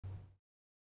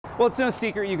Well, it's no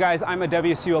secret, you guys, I'm a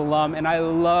WSU alum and I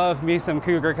love me some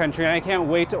Cougar Country, and I can't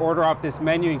wait to order off this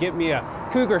menu and get me a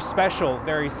Cougar special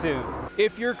very soon.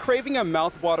 If you're craving a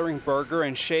mouth-watering burger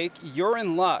and shake, you're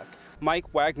in luck.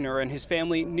 Mike Wagner and his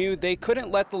family knew they couldn't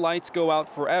let the lights go out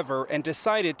forever and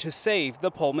decided to save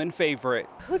the Pullman favorite.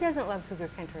 Who doesn't love Cougar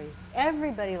Country?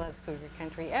 Everybody loves Cougar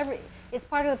Country. It's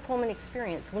part of the Pullman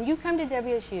experience. When you come to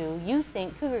WSU, you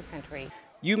think Cougar Country.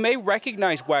 You may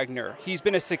recognize Wagner. He's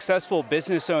been a successful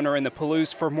business owner in the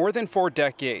Palouse for more than 4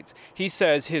 decades. He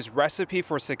says his recipe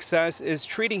for success is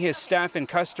treating his staff and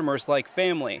customers like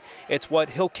family. It's what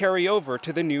he'll carry over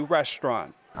to the new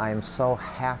restaurant. I'm so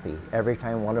happy every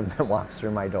time one of them walks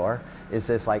through my door. It's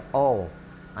just like, oh,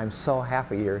 I'm so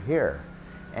happy you're here.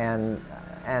 And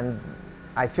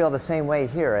I feel the same way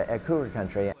here at Cougar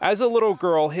Country. As a little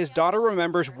girl, his daughter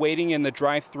remembers waiting in the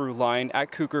drive-through line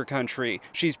at Cougar Country.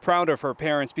 She's proud of her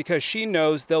parents because she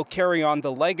knows they'll carry on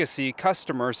the legacy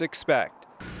customers expect.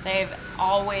 They've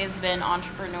always been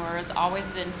entrepreneurs, always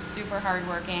been super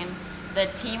hardworking. The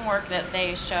teamwork that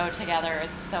they show together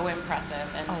is so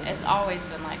impressive, and it's always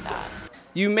been like that.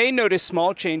 You may notice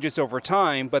small changes over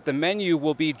time, but the menu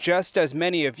will be just as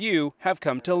many of you have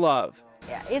come to love.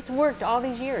 Yeah, it's worked all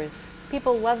these years.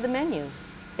 People love the menu.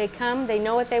 They come, they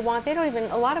know what they want. They don't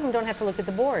even, a lot of them don't have to look at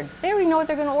the board. They already know what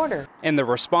they're going to order. And the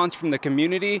response from the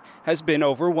community has been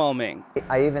overwhelming.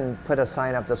 I even put a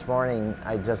sign up this morning.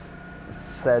 I just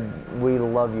said, "We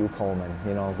love you, Pullman,"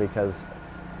 you know, because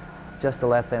just to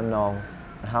let them know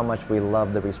how much we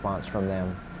love the response from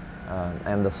them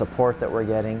and the support that we're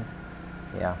getting.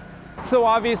 Yeah. So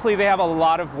obviously they have a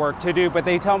lot of work to do, but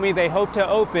they tell me they hope to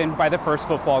open by the first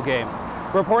football game.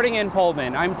 Reporting in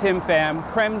Pullman, I'm Tim Pham,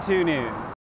 KREM 2 News.